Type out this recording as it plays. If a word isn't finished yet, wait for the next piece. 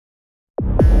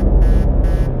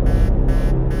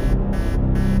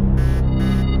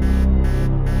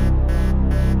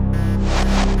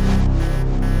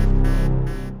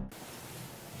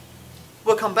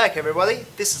Welcome back everybody,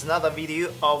 this is another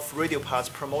video of radio parts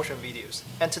promotion videos,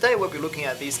 and today we'll be looking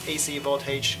at this AC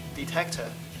voltage detector.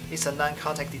 It's a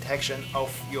non-contact detection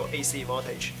of your AC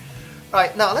voltage.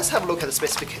 Alright, now let's have a look at the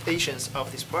specifications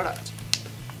of this product.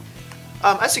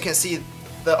 As you can see,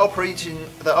 the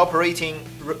operating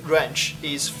range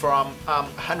is from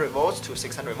 100 volts to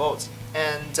 600 volts,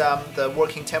 and the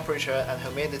working temperature and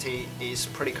humidity is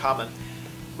pretty common,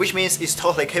 which means it's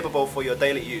totally capable for your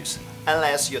daily use,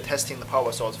 unless you're testing the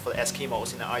power source for the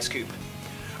Eskimos in an ice cube.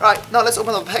 Alright, now let's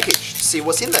open up the package to see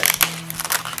what's in there.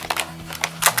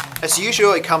 As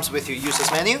usual, it comes with your user's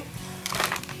menu,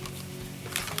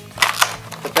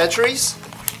 the batteries,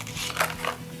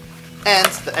 and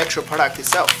the actual product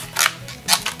itself.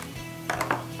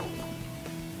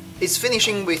 It's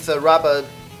finishing with a rubber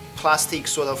plastic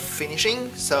sort of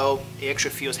finishing, so it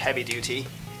actually feels heavy duty.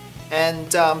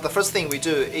 And the first thing we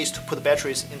do is to put the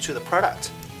batteries into the product.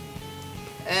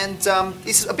 And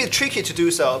it's a bit tricky to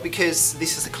do so because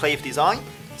this is a clave design.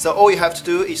 So all you have to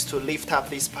do is to lift up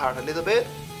this part a little bit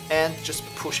and just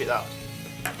push it out.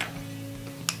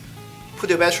 Put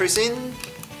your batteries in,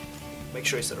 make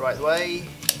sure it's the right way,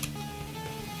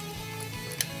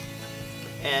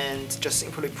 and just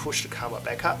simply push the cover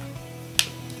back up.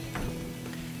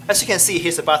 As you can see,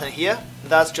 here's a button here.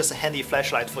 That's just a handy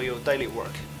flashlight for your daily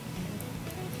work.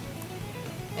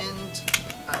 And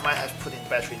I might have put in the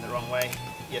battery in the wrong way.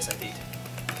 Yes, I did.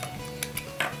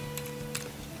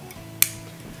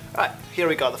 Alright, here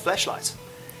we got the flashlight.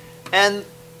 And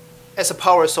as a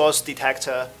power source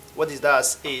detector, what it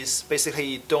does is basically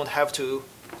you don't have to,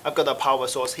 I've got a power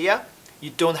source here,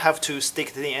 you don't have to stick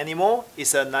it in anymore.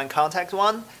 It's a non-contact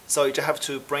one, so you just have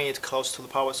to bring it close to the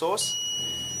power source.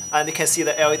 And you can see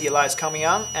the LED lights coming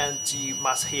on, and you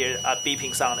must hear a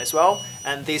beeping sound as well,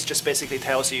 and this just basically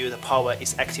tells you the power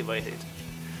is activated.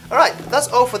 Alright, that's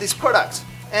all for this product,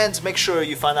 and make sure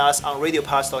you find us on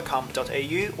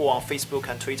radioparts.com.au or on Facebook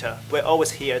and Twitter. We're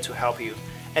always here to help you.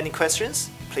 Any questions?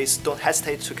 Please don't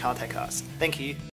hesitate to contact us. Thank you.